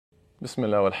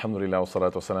Bismillah, alhamdulillah, wa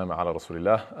salatu wa salam ala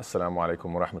rasulillah. Assalamu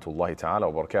alaikum wa rahmatullahi ta'ala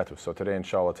wa barakatuh. So today,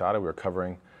 inshallah ta'ala, we're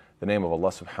covering the name of Allah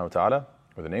subhanahu wa ta'ala,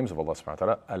 or the names of Allah subhanahu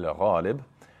wa ta'ala, Al-Ghalib,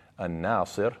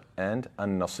 Al-Nasr, and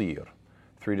Al-Nasir.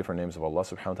 Three different names of Allah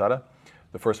subhanahu wa ta'ala.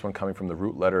 The first one coming from the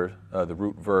root letter, the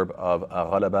root verb of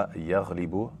Ghalaba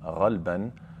yaghlibu,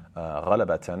 Ghalban,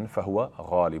 Ghalabatan, fahuwa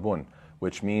Ghalibun,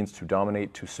 which means to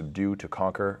dominate, to subdue, to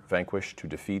conquer, vanquish, to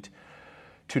defeat,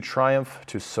 to triumph,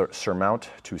 to surmount,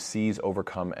 to seize,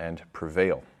 overcome, and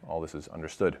prevail. All this is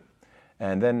understood.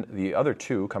 And then the other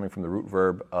two, coming from the root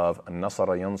verb of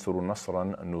Nasara yansuru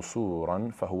nasran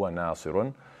nusuran fahuwa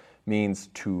nasirun, means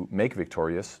to make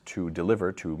victorious, to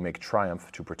deliver, to make triumph,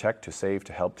 to protect, to save,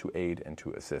 to help, to aid, and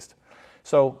to assist.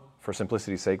 So, for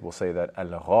simplicity's sake, we'll say that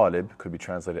Al-Ghalib could be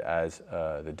translated as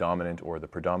the dominant or the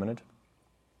predominant.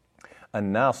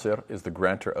 Al-Nasr is the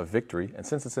grantor of victory, and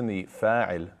since it's in the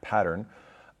fa'il pattern,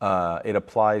 it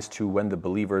applies to when the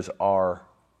believers are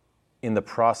in the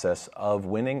process of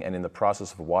winning and in the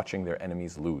process of watching their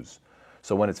enemies lose.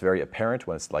 So when it's very apparent,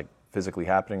 when it's like physically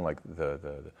happening, like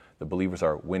the believers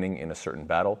are winning in a certain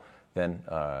battle, then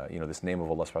this name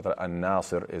of Allah subhanahu wa ta'ala,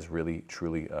 An-Nasr, is really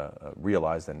truly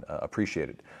realized and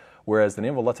appreciated. Whereas the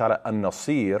name of Allah ta'ala,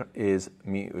 An-Nasir,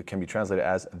 can be translated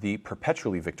as the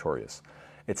perpetually victorious.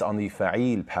 It's on the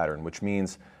fa'il pattern, which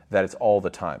means that it's all the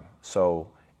time.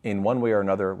 So in one way or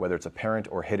another, whether it's apparent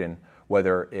or hidden,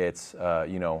 whether it's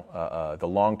the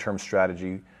long-term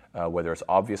strategy, whether it's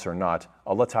obvious or not,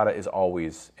 Allah Ta'ala is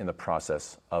always in the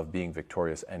process of being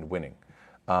victorious and winning,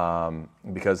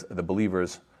 because the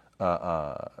believers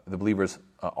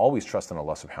always trust in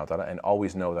Allah Subhanahu wa Taala and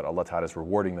always know that Allah Ta'ala is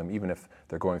rewarding them even if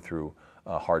they're going through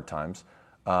hard times.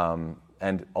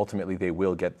 And ultimately they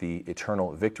will get the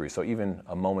eternal victory. So even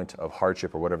a moment of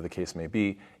hardship or whatever the case may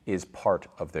be is part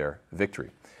of their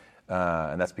victory.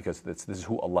 And that's because this is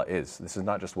who Allah is. This is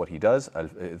not just what He does.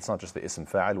 It's not just the ism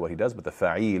fa'il, what He does, but the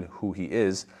fa'il, who He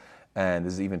is. And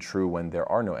this is even true when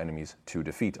there are no enemies to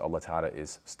defeat. Allah Ta'ala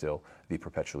is still the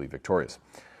perpetually victorious.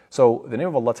 So the name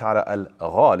of Allah Ta'ala,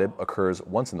 Al-Ghalib, occurs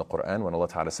once in the Quran when Allah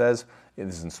Ta'ala says,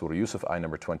 this is in Surah Yusuf, ayah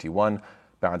number 21,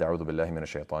 بعد أعوذ بالله من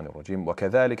الشيطان الرجيم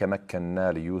وكذلك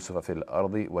مكنا ليوسف في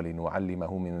الأرض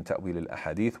ولنعلمه من تأويل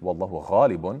الأحاديث والله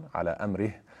غالب على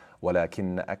أمره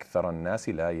ولكن أكثر الناس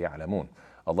لا يعلمون.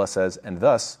 Allah says, and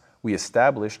thus we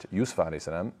established Yusuf alayhi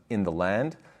salam in the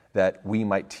land that we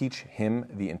might teach him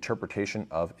the interpretation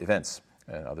of events,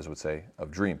 and others would say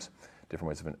of dreams, different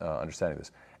ways of understanding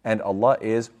this. And Allah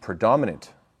is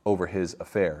predominant over His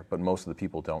affair, but most of the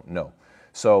people don't know.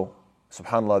 So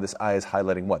SubhanAllah, this ayah is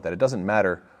highlighting what? That it doesn't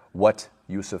matter what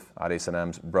Yusuf alayhi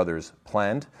salam's brothers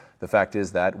planned. The fact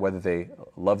is that whether they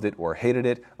loved it or hated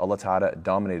it, Allah Ta'ala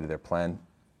dominated their plan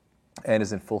and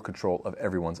is in full control of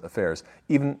everyone's affairs,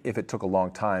 even if it took a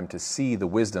long time to see the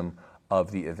wisdom of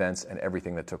the events and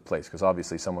everything that took place. Because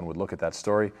obviously someone would look at that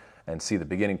story and see the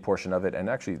beginning portion of it, and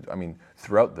actually,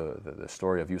 throughout the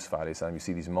story of Yusuf alayhi salam, you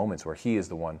see these moments where he is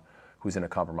the one who's in a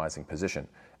compromising position.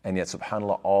 And yet,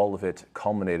 subhanAllah, all of it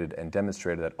culminated and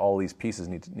demonstrated that all these pieces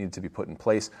needed to be put in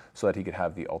place so that he could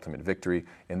have the ultimate victory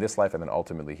in this life, and then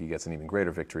ultimately he gets an even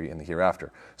greater victory in the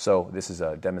hereafter. So this is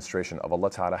a demonstration of Allah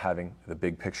Ta'ala having the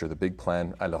big picture, the big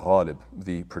plan, Al-Ghalib,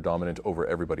 the predominant over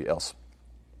everybody else.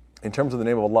 In terms of the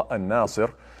name of Allah,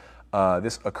 Al-Nasr,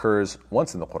 this occurs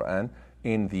once in the Quran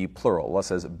in the plural. Allah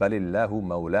says, بَلِ اللَّهُ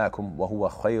مَوْلَاكُمْ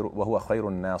وَهُوَ خَيْرُ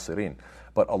النَّاصِرِينَ.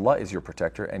 But Allah is your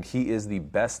protector and He is the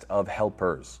best of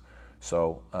helpers.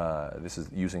 So this is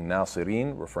using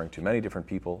Nasirin, referring to many different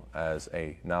people as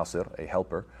a Nasir, a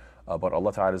helper. But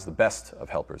Allah Ta'ala is the best of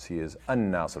helpers. He is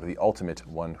An-Nasr, the ultimate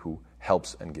one who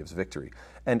helps and gives victory.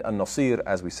 And An-Nasir,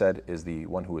 as we said, is the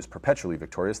one who is perpetually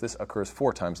victorious. This occurs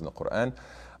 4 times in the Quran.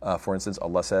 For instance,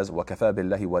 Allah says, وَكَفَى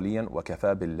بِاللَّهِ وَلِيًّا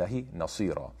وَكَفَى بِاللَّهِ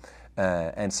نَصِيرًا.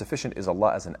 And sufficient is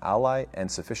Allah as an ally, and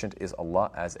sufficient is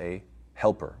Allah as a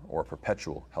helper, or a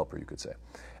perpetual helper, you could say.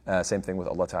 Same thing with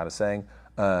Allah Ta'ala saying,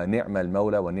 نِعْمَ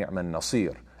الْمَوْلَى وَنِعْمَ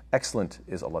النَّصِيرُ. Excellent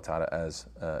is Allah Ta'ala as,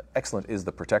 excellent is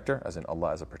the protector, as in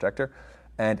Allah as a protector,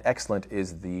 and excellent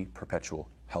is the perpetual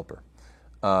helper.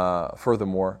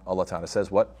 Furthermore, Allah Ta'ala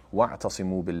says, what?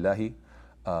 وَاعْتَصِمُوا بِاللَّهِ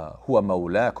هُوَ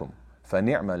مَوْلَاكُمْ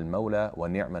فَنِعْمَ الْمَوْلَى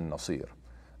وَنِعْمَ النَّصِيرُ.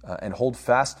 And hold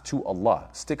fast to Allah.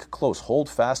 Stick close. Hold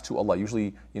fast to Allah.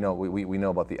 Usually, we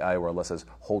know about the ayah where Allah says,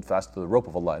 hold fast to the rope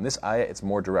of Allah. In this ayah, it's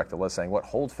more direct. Allah is saying, what?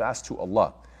 Hold fast to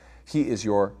Allah. He is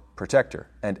your protector.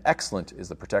 And excellent is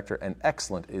the protector, and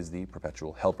excellent is the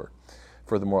perpetual helper.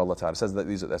 Furthermore, Allah Ta'ala says that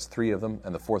that's three of them,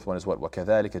 and the fourth one is what?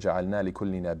 وَكَذَلِكَ جَعَلْنَا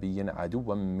لِكُلِّ نَبِيٍّ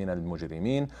عَدُوًّا مِّنَ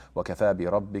الْمُجْرِمِينَ وَكَفَى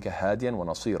بِرَبِّكَ هَادِيًا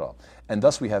وَنَصِيرًا. And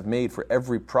thus we have made for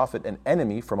every prophet an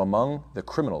enemy from among the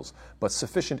criminals, but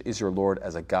sufficient is your Lord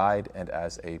as a guide and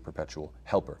as a perpetual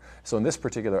helper. So in this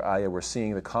particular ayah, we're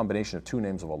seeing the combination of two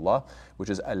names of Allah, which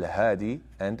is Al-Hadi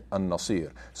and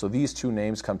Al-Nasir. So these two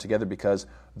names come together because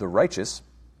the righteous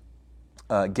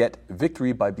get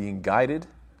victory by being guided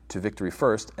to victory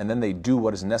first, and then they do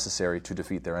what is necessary to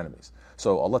defeat their enemies.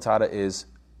 So Allah Ta'ala is,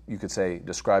 you could say,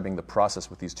 describing the process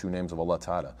with these two names of Allah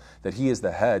Ta'ala, that He is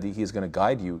the Hadi, He is going to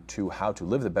guide you to how to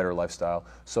live the better lifestyle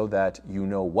so that you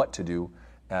know what to do,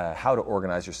 how to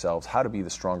organize yourselves, how to be the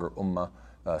stronger ummah,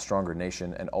 stronger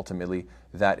nation, and ultimately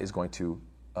that is going to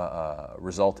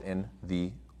result in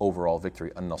the overall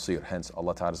victory, An-Nasir. Hence,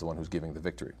 Allah Ta'ala is the one who's giving the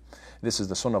victory. This is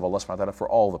the sunnah of Allah subhanahu wa ta'ala for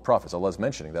all the prophets. Allah is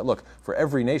mentioning that, look, for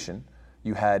every nation,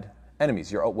 you had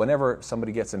enemies. Whenever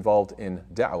somebody gets involved in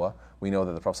da'wah, we know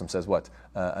that the Prophet says what?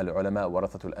 Al-ulama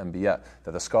warathatul anbiya,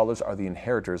 that the scholars are the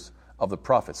inheritors of the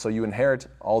prophets. So you inherit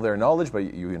all their knowledge,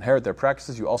 but you inherit their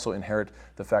practices. You also inherit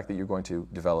the fact that you're going to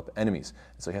develop enemies.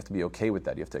 And so you have to be okay with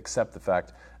that. You have to accept the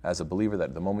fact as a believer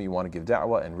that the moment you want to give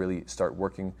da'wah and really start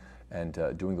working and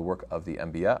doing the work of the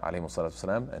Anbiya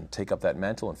ﷺ, and take up that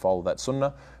mantle and follow that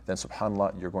sunnah, then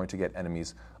subhanAllah, you're going to get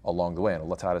enemies along the way. And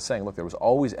Allah Ta'ala is saying, look, there was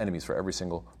always enemies for every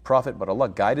single prophet, but Allah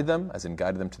guided them, as in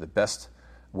guided them to the best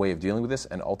way of dealing with this,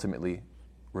 and ultimately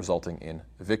resulting in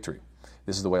victory.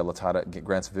 This is the way Allah Ta'ala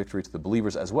grants victory to the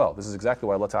believers as well. This is exactly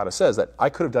why Allah Ta'ala says that I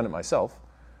could have done it myself,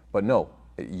 but no,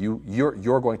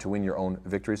 you're going to win your own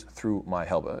victories through my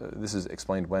help. This is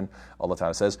explained when Allah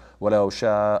Ta'ala says, وَلَوْ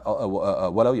يَشَاءُ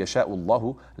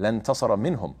اللَّهُ لَانْتَصَرَ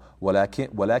مِنْهُمْ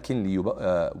وَلَكِنْ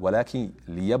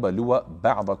لِيَبَلُوَ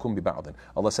بَعْضَكُمْ بِبَعْضٍ.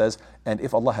 Allah says, and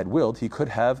if Allah had willed, He could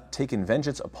have taken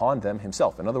vengeance upon them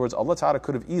Himself. In other words, Allah Ta'ala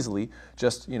could have easily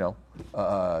just,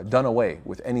 done away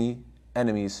with any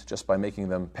enemies just by making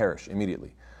them perish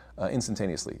immediately,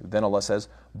 instantaneously. Then Allah says,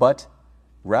 but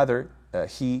rather,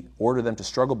 He ordered them to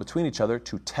struggle between each other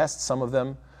to test some of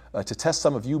them, to test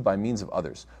some of you by means of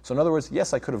others. So in other words,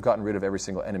 yes, I could have gotten rid of every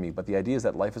single enemy, but the idea is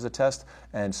that life is a test,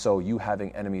 and so you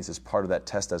having enemies is part of that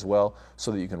test as well, so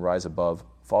that you can rise above,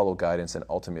 follow guidance, and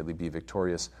ultimately be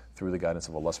victorious through the guidance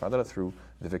of Allah subhanahu wa ta'ala, through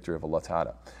the victory of Allah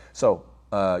Ta'ala. So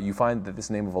you find that this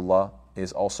name of Allah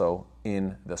is also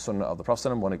in the sunnah of the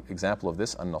Prophet. One example of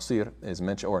this, An-Nasir, is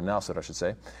mentioned, or Nasir I should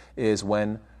say, is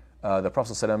when the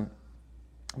Prophet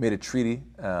made a treaty,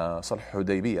 Sulh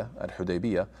Hudaybiyah, at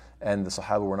Hudaybiyah, and the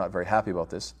Sahaba were not very happy about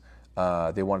this.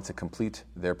 They wanted to complete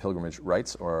their pilgrimage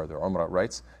rites or their Umrah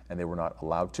rites, and they were not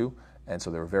allowed to, and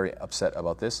so they were very upset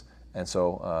about this. And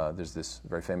so there's this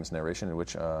very famous narration in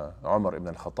which Umar ibn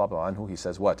al-Khattab anhu, he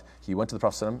says what? He went to the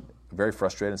Prophet very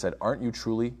frustrated and said, aren't you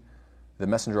truly the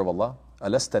messenger of Allah?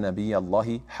 Alasta nabiyya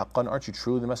Allahi haqqan? Aren't you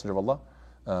truly the messenger of Allah?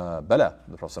 Bala,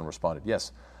 the Prophet responded,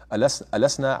 yes.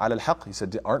 Alasna ala al-haq, he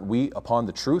said, aren't we upon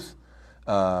the truth?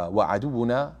 Wa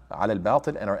aduwuna ala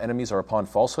al-batil, and our enemies are upon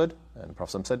falsehood? And the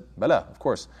Prophet said, Bala, of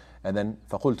course. And then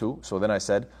فَقُلْتُ, so then I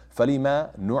said,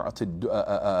 فَلِمَا نُعْتِ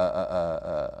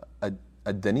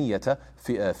الدَّنِيَّةَ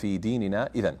فِي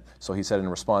دِينِنَا إِذَنْ. So he said in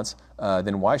response,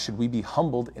 then why should we be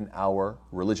humbled in our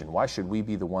religion? Why should we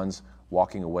be the ones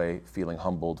walking away, feeling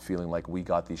humbled, feeling like we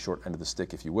got the short end of the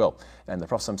stick, if you will? And the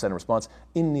Prophet said in response,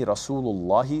 إِنِّي رَسُولُ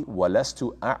اللَّهِ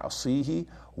وَلَسْتُ أَعْصِيهِ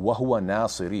وَهُوَ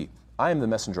نَاصِرِي. I am the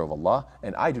messenger of Allah,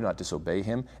 and I do not disobey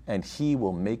Him, and He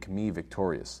will make me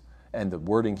victorious. And the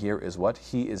wording here is what?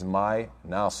 He is my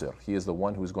Nasir. He is the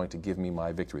one who is going to give me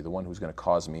my victory, the one who is going to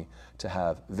cause me to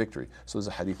have victory. So there's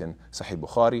a hadith in Sahih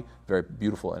Bukhari, very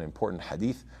beautiful and important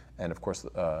hadith. And of course,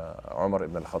 Umar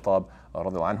ibn al-Khattab,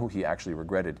 radiallahu anhu, he actually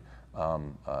regretted,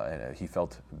 and he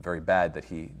felt very bad that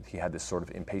he had this sort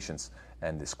of impatience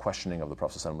and this questioning of the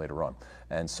Prophet ﷺ later on.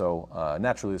 And so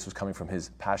naturally this was coming from his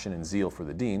passion and zeal for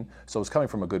the deen, so it was coming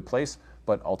from a good place,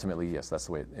 but ultimately, yes, that's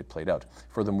the way it played out.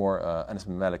 Furthermore, Anas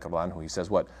bin Malik radiallahu anhu, he says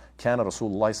what? كان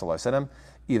رسول الله صلى الله عليه وسلم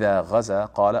إذا غزا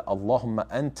قال اللهم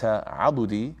أنت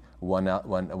عضدي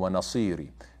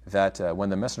ونصيري. That when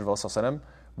the Messenger of Allah صلى الله عليه وسلم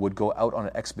would go out on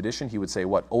an expedition, he would say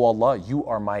what? Oh Allah, you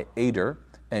are my aider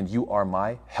and you are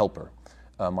my helper.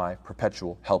 My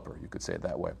perpetual helper, you could say it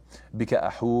that way. بِكَ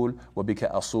أَحُولُ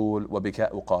وَبِكَ أَصُولُ وَبِكَ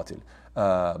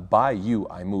أُقَاتِلُ. By you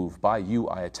I move, by you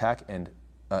I attack, and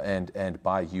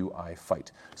by you I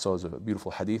fight. So it's a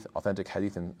beautiful hadith, authentic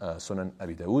hadith in Sunan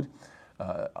Abi Dawood.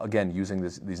 Again, using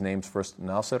these names first,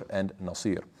 Nasir and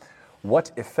Nasir.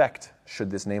 What effect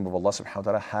should this name of Allah subhanahu wa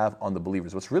ta'ala have on the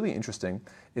believers? What's really interesting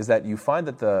is that you find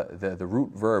that the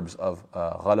root verbs of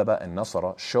Ghalaba and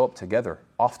Nasara show up together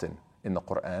often in the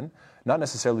Quran, not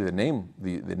necessarily the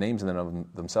names in and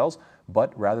of themselves,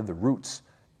 but rather the roots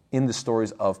in the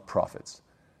stories of prophets,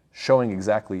 showing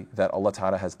exactly that Allah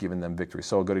Ta'ala has given them victory.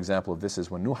 So a good example of this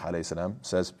is when Nuh alayhi salam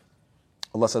says,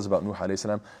 Allah says about Nuh alayhi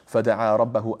salam, فَدَعَى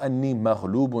رَبَّهُ أَنِّي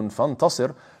مَغْلُوبٌ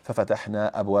فَانْتَصِرْ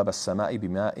فَفَتَحْنَا أَبْوَابَ السَّمَاءِ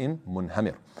بِمَاءٍ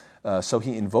مُنْهَمِرٍ. So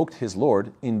he invoked his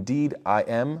Lord, indeed I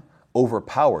am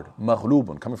overpowered,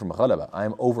 maghlubun, coming from ghalaba, I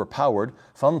am overpowered,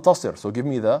 fantasir, so give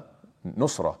me the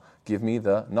nusra, give me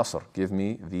the nasr, give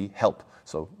me the help.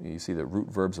 So you see the root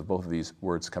verbs of both of these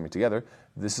words coming together.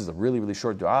 This is a really, really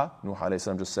short dua. Nuh alayhi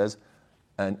salam just says,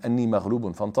 أني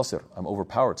مغلوب فانتصر, I'm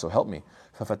overpowered, so help me.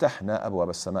 ففتحنا أبواب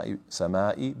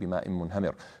السماء بماء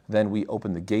منهمر. Then we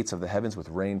open the gates of the heavens with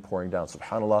rain pouring down.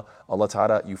 SubhanAllah, Allah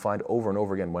Ta'ala, you find over and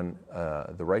over again when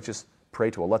the righteous pray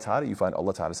to Allah Ta'ala, you find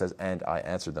Allah Ta'ala says, and I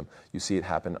answered them. You see it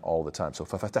happen all the time. So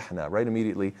ففتحنا, right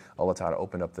immediately, Allah Ta'ala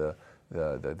opened up the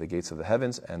gates of the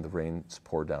heavens and the rains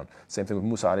poured down. Same thing with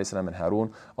Musa alayhi salam and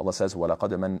Harun. Allah says, وَلَقَدْ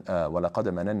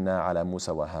مَنَنَّا عَلَى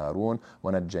مُوسَى وَهَارُونَ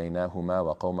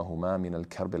وَنَجَّيْنَاهُمَا وَقَوْمَهُمَا مِنَ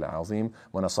الْكَرْبِ الْعَظِيمِ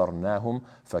وَنَصَرْنَاهُمْ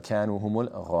فَكَانُوا هُمُ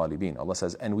الْغَالِبِينَ. Allah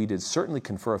says, and we did certainly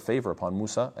confer a favor upon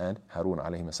Musa and Harun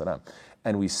alayhi salam.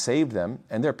 And we saved them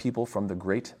and their people from the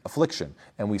great affliction.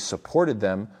 And we supported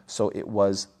them, so it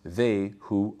was they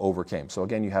who overcame. So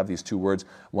again, you have these two words,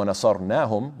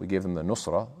 وَنَصَرْنَاهُمْ, we gave them the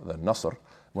nusra, the nasr,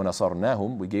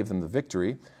 وَنَصَرْنَاهُمْ, we gave them the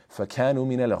victory, فَكَانُوا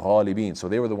مِنَ الْغَالِبِينَ, so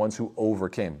they were the ones who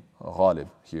overcame. Ghalib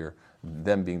here,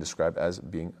 them being described as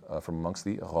being from amongst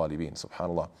the ghalibin,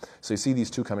 subhanAllah. So you see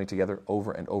these two coming together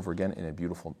over and over again in a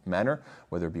beautiful manner,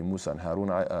 whether it be Musa and Harun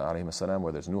alayhi salam,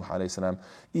 whether it's Nuh alayhi salam,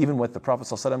 even with the Prophet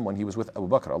sallallahu alaihi wasallam when he was with Abu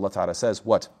Bakr. Allah Ta'ala says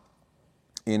what?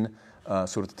 In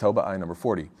Surah At-Tawbah, ayah number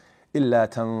 40. إِلَّا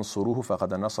تَنصُرُوهُ فَقَدْ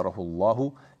نَصَرَهُ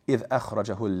اللَّهُ إِذْ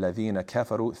أَخْرَجَهُ الَّذِينَ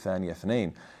كَفَرُوا ثَانِيَ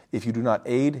اثْنَيْنِ. If you do not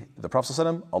aid the Prophet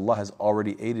ﷺ, Allah has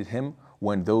already aided him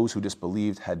when those who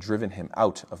disbelieved had driven him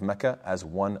out of Mecca as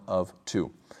one of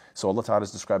two. So Allah Ta'ala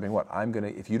is describing what?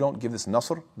 If you don't give this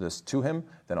Nasr, this to him,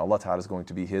 then Allah Ta'ala is going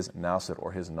to be his Nasir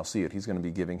or his Nasir. He's going to be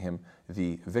giving him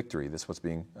the victory. This is what's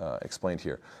being explained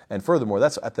here. And furthermore,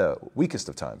 that's at the weakest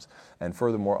of times. And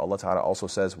furthermore, Allah Ta'ala also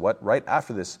says what? Right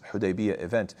after this Hudaybiyah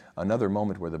event, another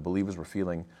moment where the believers were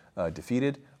feeling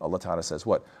defeated, Allah Ta'ala says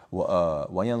what?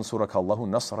 وَيَنْصُرَكَ اللَّهُ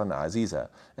نَصْرًا عَزِيزًا,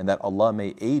 and that Allah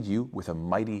may aid you with a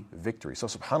mighty victory. So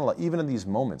subhanAllah, even in these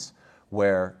moments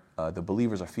where the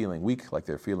believers are feeling weak, like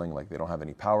they're feeling like they don't have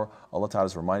any power, Allah Ta'ala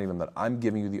is reminding them that I'm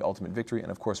giving you the ultimate victory.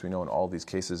 And of course we know in all these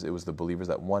cases it was the believers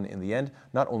that won in the end,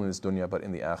 not only in this dunya but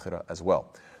in the akhirah as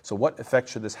well. So what effect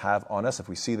should this have on us if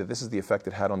we see that this is the effect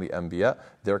it had on the Anbiya,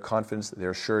 their confidence,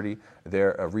 their surety,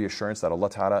 their reassurance that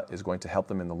Allah Ta'ala is going to help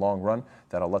them in the long run,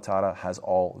 that Allah Ta'ala has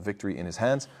all victory in His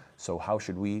hands. So how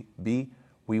should we be?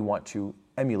 We want to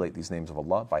emulate these names of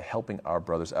Allah by helping our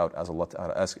brothers out, as Allah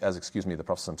Ta'ala, as the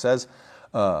Prophet says,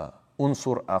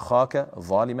 unsur akhaka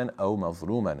zaliman aw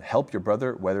mazluman. Help your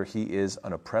brother whether he is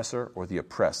an oppressor or the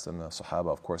oppressed. And the Sahaba,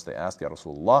 of course, they asked, Ya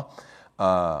Rasulullah,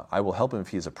 I will help him if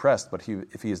he is oppressed, but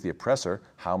if he is the oppressor,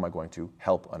 how am I going to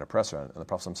help an oppressor? And the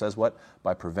Prophet says what?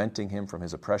 By preventing him from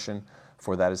his oppression,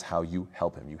 for that is how you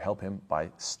help him. You help him by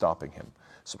stopping him.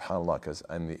 SubhanAllah, because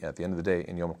at the end of the day,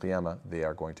 in Yawm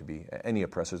al-Qiyamah, any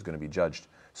oppressor is going to be judged.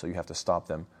 So you have to stop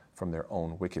them from their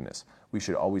own wickedness. We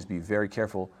should always be very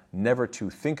careful never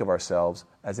to think of ourselves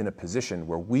as in a position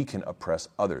where we can oppress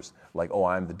others. Like, oh,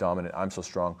 I'm the dominant, I'm so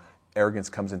strong. Arrogance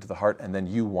comes into the heart, and then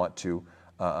you want to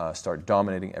start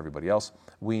dominating everybody else.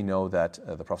 We know that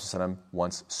the Prophet ﷺ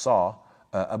once saw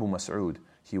Abu Mas'ud.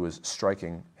 He was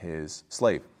striking his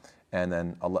slave. And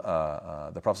then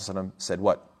the Prophet ﷺ said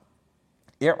what?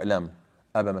 I'lam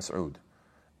Abu Mas'ud.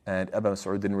 And Abu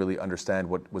Mas'ud didn't really understand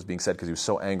what was being said because he was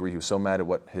so angry, he was so mad at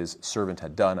what his servant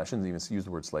had done. I shouldn't even use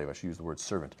the word slave, I should use the word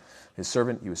servant. His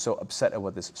servant, he was so upset at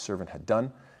what this servant had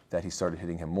done that he started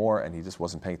hitting him more, and he just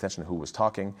wasn't paying attention to who was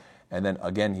talking. And then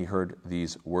again he heard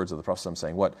these words of the Prophet ﷺ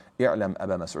saying what? I'lam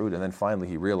Abu Mas'ud. And then finally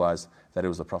he realized that it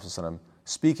was the Prophet ﷺ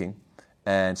speaking.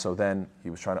 And so then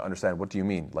he was trying to understand, what do you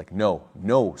mean? Like, know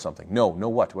something. Know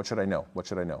what? What should I know? What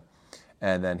should I know?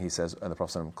 And then he says, and the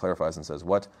Prophet ﷺ clarifies and says,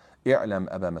 what? اعلم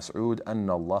أبا مسعود أن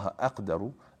الله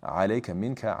أقدر عليك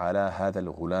منك على هذا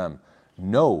الغلام.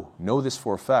 Know this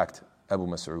for a fact, Abu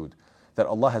Mas'ud, that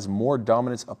Allah has more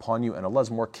dominance upon you and Allah is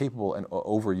more capable and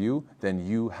over you than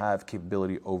you have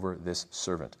capability over this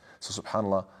servant. So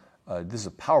subhanAllah, this is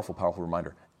a powerful, powerful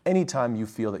reminder. Anytime you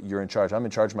feel that you're in charge, I'm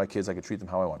in charge of my kids, I can treat them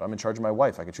how I want. I'm in charge of my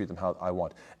wife, I can treat them how I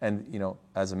want. And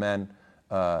as a man,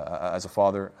 as a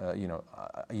father,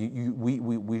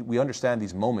 we understand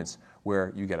these moments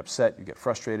where you get upset, you get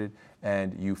frustrated,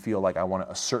 and you feel like I want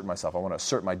to assert myself, I want to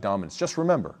assert my dominance. Just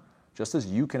remember, Just as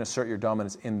you can assert your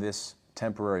dominance in this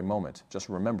temporary moment, just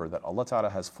remember that Allah Ta'ala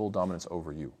has full dominance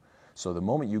over you. So the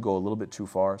moment you go a little bit too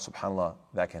far, subhanAllah,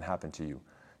 that can happen to you.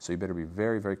 So you better be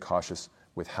very, very cautious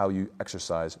with how you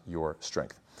exercise your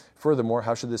strength. Furthermore,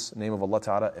 how should this name of Allah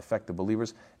Ta'ala affect the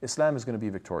believers? Islam is going to be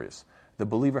victorious. The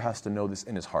believer has to know this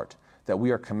in his heart, that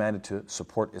we are commanded to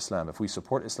support Islam. If we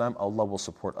support Islam, Allah will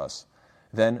support us.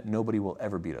 Then nobody will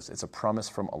ever beat us. It's a promise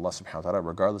from Allah subhanahu wa ta'ala,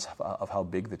 regardless of how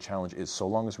big the challenge is. So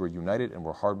long as we're united and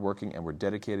we're hardworking and we're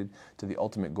dedicated to the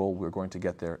ultimate goal, we're going to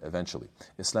get there eventually.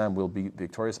 Islam will be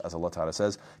victorious, as Allah ta'ala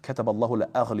says, كَتَبَ اللَّهُ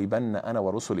لَأَغْلِبَنَّ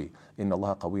أَنَا وَرُسُلِي إِنَّ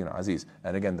اللَّهَ قَوِيٌّ عَزِيزٌ.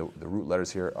 And again, the root letters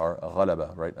here are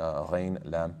غَلَبَ, right? غَيْن,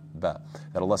 lam, ba.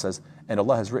 That Allah says, and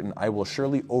Allah has written, I will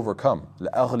surely overcome,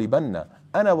 لَأَغْلِبَنَّ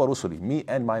أَنَا وَرُسُلِي, me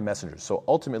and my messengers. So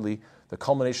ultimately, the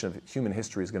culmination of human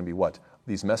history is going to be what?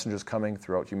 These messengers coming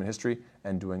throughout human history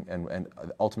and doing, and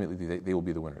ultimately they will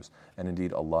be the winners. And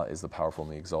indeed, Allah is the powerful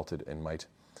and the exalted in might.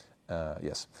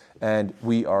 Yes. And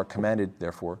we are commanded,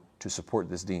 therefore, to support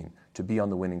this deen, to be on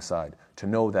the winning side, to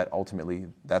know that ultimately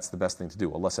that's the best thing to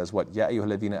do. Allah says what? Ya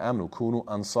ayyuhalladhina amanu kunu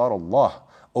ansar Allah.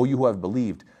 O you who have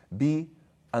believed, be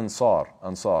ansar,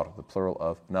 the plural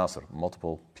of Nasr,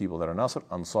 multiple people that are Nasr,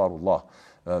 ansarullah.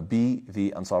 Be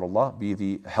the ansarullah, be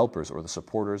the helpers or the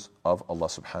supporters of Allah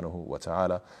subhanahu wa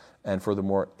ta'ala. And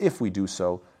furthermore, if we do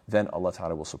so, then Allah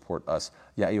ta'ala will support us.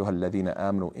 Ya ayyuhalladhina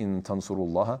amanu in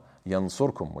tansurullaha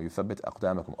yansurkum wa yuthabbit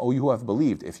aqdamakum. O you who have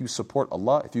believed, if you support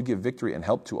Allah, if you give victory and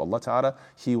help to Allah ta'ala,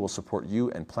 He will support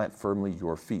you and plant firmly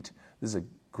your feet. This is a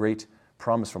great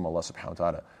promise from Allah subhanahu wa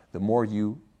ta'ala. The more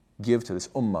you give to this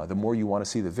ummah, the more you want to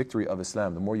see the victory of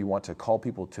Islam, the more you want to call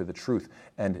people to the truth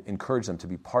and encourage them to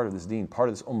be part of this deen, part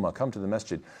of this ummah, come to the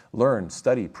masjid, learn,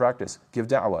 study, practice, give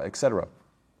da'wah, etc.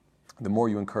 The more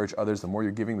you encourage others, the more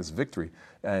you're giving this victory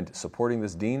and supporting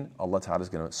this deen, Allah Ta'ala is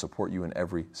going to support you in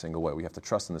every single way. We have to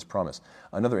trust in this promise.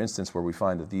 Another instance where we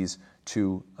find that these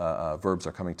two verbs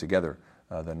are coming together,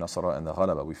 the nasara and the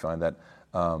ghalaba, we find that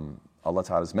Allah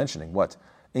Ta'ala is mentioning what?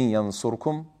 إِن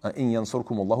يَنصُرْكُمْ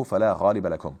اللَّهُ فَلَا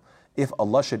غَالِبَ لَكُمْ. If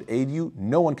Allah should aid you,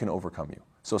 no one can overcome you.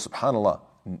 So subhanAllah,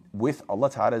 with Allah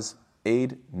Ta'ala's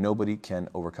aid, nobody can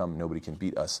overcome, nobody can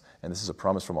beat us. And this is a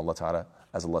promise from Allah Ta'ala,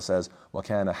 as Allah says,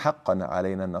 وَكَانَ حَقًّا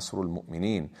عَلَيْنَا نَصْرُ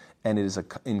الْمُؤْمِنِينَ. And it is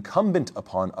incumbent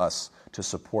upon us to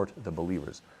support the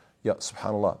believers. Ya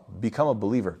subhanAllah, become a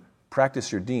believer,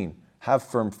 practice your deen, have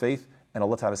firm faith, and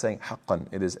Allah Ta'ala is saying, حَقًّا,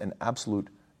 it is an absolute,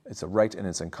 it's a right and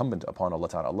it's incumbent upon Allah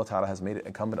Ta'ala. Allah Ta'ala has made it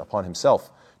incumbent upon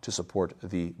Himself to support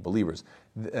the believers.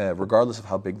 Regardless of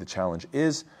how big the challenge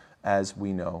is, as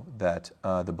we know that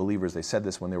the believers, they said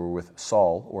this when they were with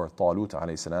Saul or Talut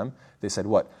alayhi salam. They said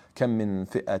what? كَم مِّن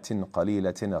فِئَةٍ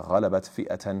قَلِيلَةٍ غَلَبَتْ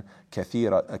فِئَةً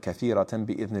كَثِيرَةً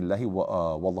بِإِذْنِ اللَّهِ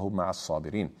وَاللَّهُ مَعَ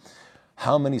الصَّابِرِينَ.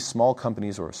 How many small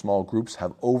companies or small groups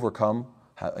have overcome,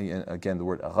 again the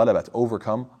word غَلَبَت,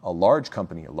 overcome a large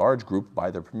company, a large group by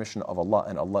the permission of Allah,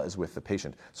 and Allah is with the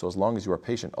patient. So as long as you are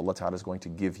patient, Allah Ta'ala is going to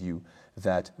give you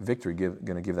that victory,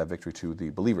 going to give that victory to the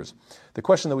believers. The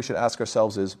question that we should ask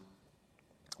ourselves is,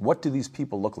 what do these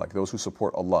people look like, those who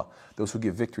support Allah, those who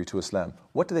give victory to Islam?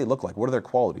 What do they look like? What are their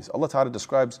qualities? Allah Ta'ala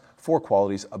describes 4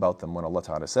 qualities about them when Allah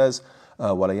Ta'ala says,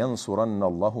 وَلَيَنْصُرَنَّ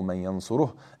اللَّهُ مَنْ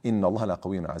يَنْصُرُهُ إِنَّ اللَّهَ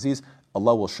لَقَوِيٌّ عَزِيزٌ.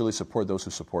 Allah will surely support those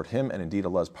who support Him, and indeed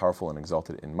Allah is powerful and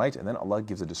exalted in might. And then Allah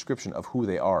gives a description of who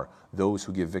they are, those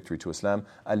who give victory to Islam.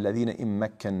 الَّذِينَ إِن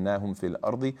مَّكَّنَّاهُمْ فِي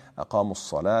الْأَرْضِ أَقَامُوا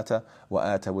الصَّلَاةَ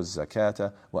وَآتَوُا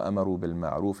الزَّكَاةَ وَأَمَرُوا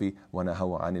بِالْمَعْرُوفِ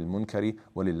وَنَهَوْا عَنِ الْمُنكَرِ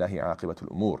وَلِلَّهِ عَاقِبَةُ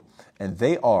الْأُمُورِ. And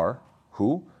they are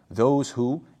who? Those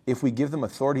who, if we give them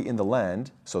authority in the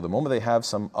land, so the moment they have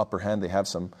some upper hand, they have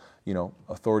some,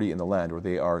 authority in the land, or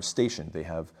they are stationed, they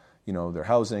have, their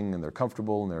housing and they're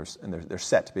comfortable and they're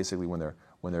set. Basically, when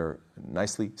they're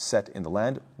nicely set in the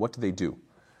land, what do?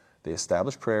 They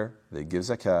establish prayer, they give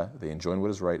zakah, they enjoin what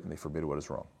is right, and they forbid what is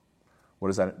wrong. What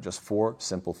is that? Just 4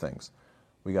 simple things.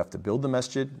 We have to build the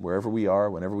masjid wherever we are,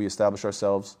 whenever we establish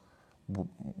ourselves.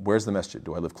 Where's the masjid?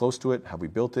 Do I live close to it? Have we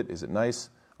built it? Is it nice?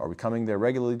 Are we coming there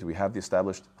regularly? Do we have the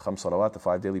established 5 salawat, the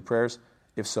 5 daily prayers?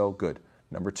 If so, good.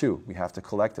 Number 2, we have to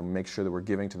collect and make sure that we're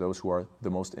giving to those who are the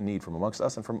most in need from amongst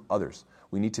us and from others.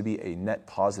 We need to be a net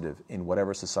positive in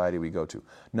whatever society we go to.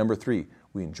 Number 3,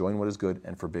 we enjoin what is good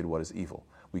and forbid what is evil.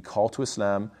 We call to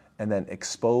Islam and then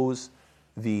expose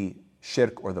the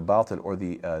shirk or the batil or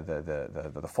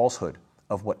the falsehood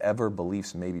of whatever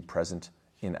beliefs may be present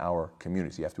in our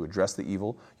communities. You have to address the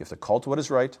evil, you have to call to what is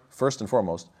right, first and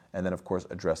foremost, and then of course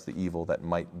address the evil that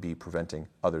might be preventing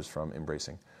others from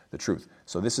embracing the truth.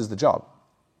 So this is the job.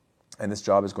 And this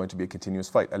job is going to be a continuous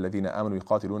fight. الَّذِينَ آمَنُوا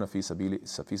يُقَاتِلُونَ فِي سَبِيلِ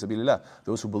اللَّهِ.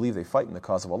 Those who believe, they fight in the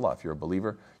cause of Allah. If you're a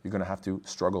believer, you're going to have to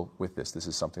struggle with this. This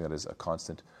is something that is a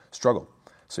constant struggle.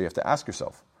 So you have to ask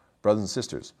yourself, brothers and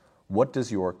sisters, what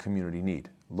does your community need?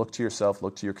 Look to yourself,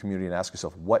 look to your community, and ask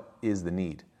yourself, what is the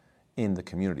need in the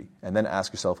community? And then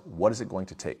ask yourself, what is it going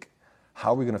to take?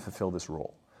 How are we going to fulfill this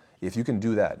role? If you can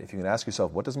do that, if you can ask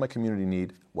yourself, what does my community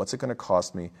need? What's it going to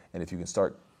cost me? And if you can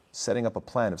start setting up a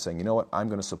plan of saying, you know what, I'm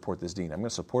going to support this deen. I'm going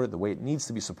to support it the way it needs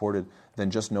to be supported, then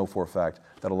just know for a fact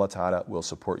that Allah Ta'ala will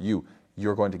support you.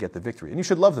 You're going to get the victory. And you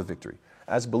should love the victory.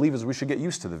 As believers, we should get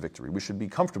used to the victory. We should be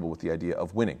comfortable with the idea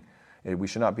of winning. We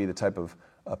should not be the type of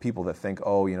people that think,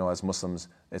 oh, you know, as Muslims,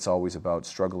 it's always about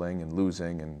struggling and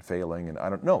losing and failing. And I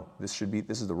don't know. This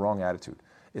is the wrong attitude.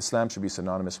 Islam should be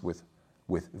synonymous with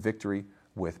victory,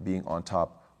 with being on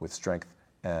top, with strength,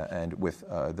 and with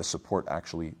the support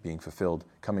actually being fulfilled,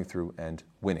 coming through and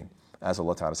winning. As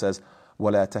Allah Ta'ala says,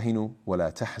 وَلَا تَهِنُوا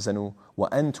وَلَا تَحْزَنُوا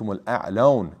وَأَنْتُمُ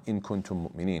الْأَعْلَوْنَ إِن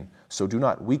كُنْتُم مُؤْمِنِينَ. So do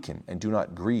not weaken and do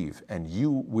not grieve, and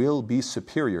you will be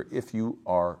superior if you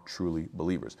are truly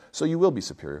believers. So you will be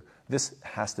superior. This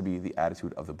has to be the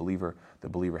attitude of the believer. The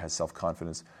believer has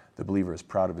self-confidence. The believer is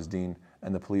proud of his deen,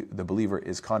 and the believer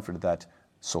is confident that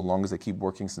so long as they keep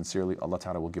working sincerely, Allah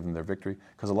Ta'ala will give them their victory,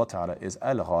 because Allah Ta'ala is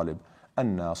Al-Ghalib,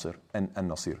 Al-Nasr, and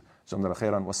Al-Nasr. Jazakumullah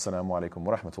khairan. Wassalamu alaikum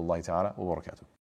wa rahmatullahi ta'ala wa barakatuh.